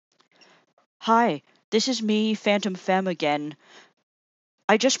Hi, this is me, Phantom Femme again.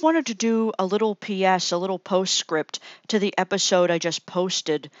 I just wanted to do a little PS, a little postscript to the episode I just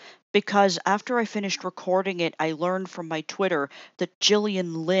posted, because after I finished recording it, I learned from my Twitter that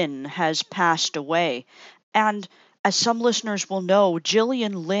Gillian Lynn has passed away. And as some listeners will know,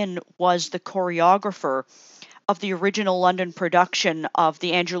 Gillian Lynn was the choreographer of the original London production of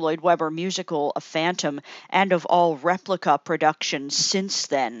the Andrew Lloyd Webber musical, A Phantom, and of all replica productions since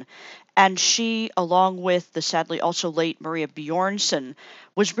then. And she, along with the sadly also late Maria Bjornson,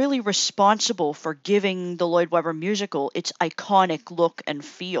 was really responsible for giving the Lloyd Webber musical its iconic look and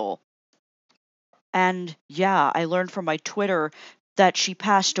feel. And yeah, I learned from my Twitter that she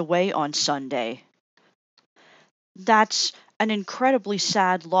passed away on Sunday. That's an incredibly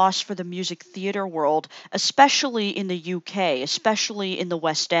sad loss for the music theater world, especially in the UK, especially in the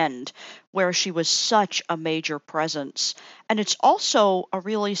West End, where she was such a major presence. And it's also a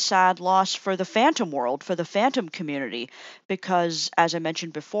really sad loss for the Phantom world, for the Phantom community, because, as I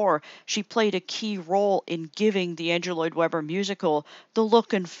mentioned before, she played a key role in giving the Andrew Lloyd Webber musical the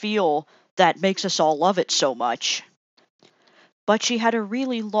look and feel that makes us all love it so much. But she had a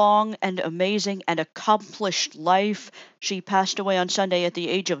really long and amazing and accomplished life. She passed away on Sunday at the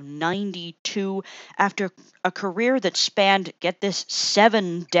age of 92 after a career that spanned, get this,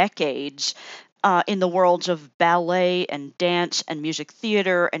 7 decades in the worlds of ballet and dance and music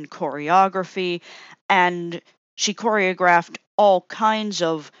theater and choreography. And she choreographed all kinds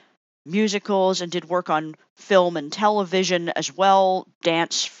of musicals and did work on film and television as well,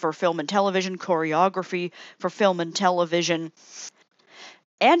 dance for film and television, choreography for film and television.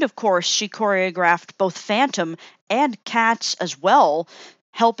 And of course, she choreographed both Phantom and Cats as well,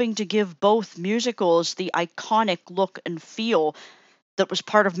 helping to give both musicals the iconic look and feel that was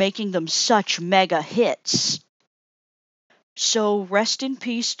part of making them such mega hits. So rest in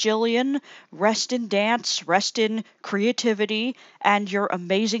peace, Jillian. Rest in dance, rest in creativity, and your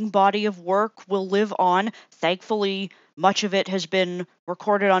amazing body of work will live on. Thankfully, much of it has been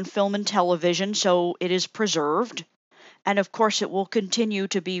recorded on film and television, so it is preserved. And of course, it will continue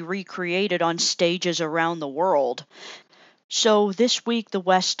to be recreated on stages around the world. So this week, the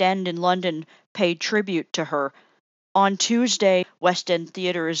West End in London paid tribute to her. On Tuesday, West End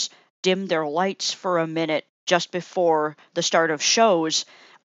theaters dimmed their lights for a minute just before the start of shows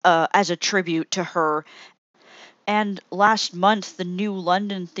as a tribute to her. And last month, the New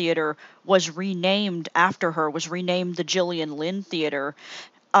London Theatre was renamed after her, was renamed the Gillian Lynn Theatre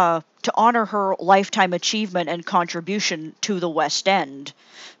to honor her lifetime achievement and contribution to the West End.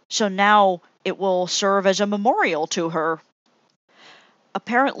 So now it will serve as a memorial to her.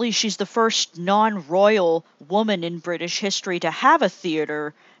 Apparently, she's the first non royal woman in British history to have a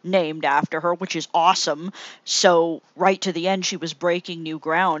theater named after her, which is awesome. So, right to the end, she was breaking new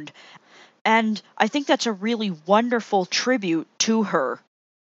ground. And I think that's a really wonderful tribute to her.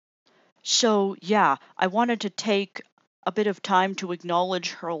 So, yeah, I wanted to take a bit of time to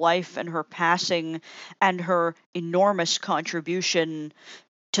acknowledge her life and her passing and her enormous contribution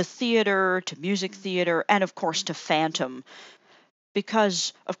to theater, to music theater, and of course to Phantom.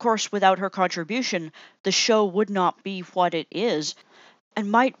 Because, of course, without her contribution, the show would not be what it is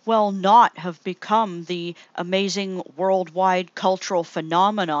and might well not have become the amazing worldwide cultural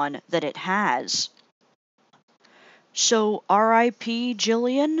phenomenon that it has. So, RIP,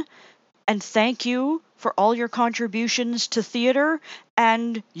 Jillian, and thank you for all your contributions to theater,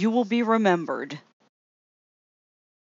 and you will be remembered.